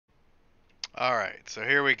Alright, so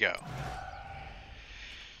here we go.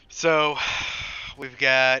 So, we've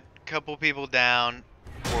got a couple people down.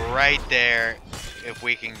 We're right there. If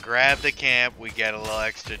we can grab the camp, we get a little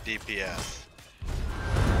extra DPS.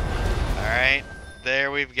 Alright,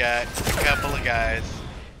 there we've got a couple of guys.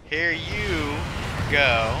 Here you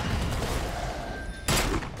go.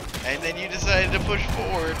 And then you decided to push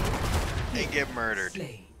forward and get murdered.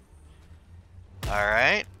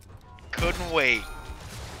 Alright, couldn't wait.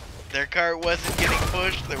 Their cart wasn't getting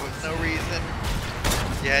pushed. There was no reason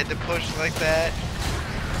you had to push like that.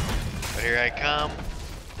 But here I come.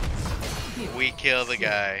 We kill the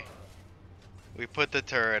guy. We put the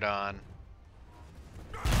turret on.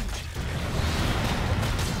 And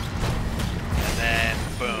then,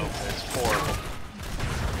 boom, there's 4 of them.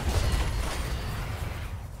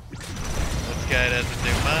 This guy doesn't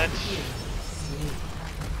do much.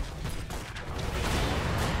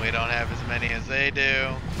 We don't have as many as they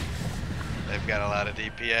do. They've got a lot of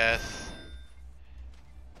DPS.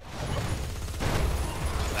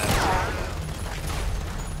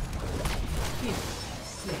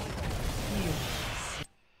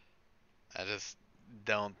 I just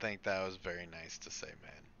don't think that was very nice to say,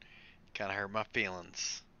 man. Kinda hurt my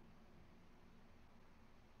feelings.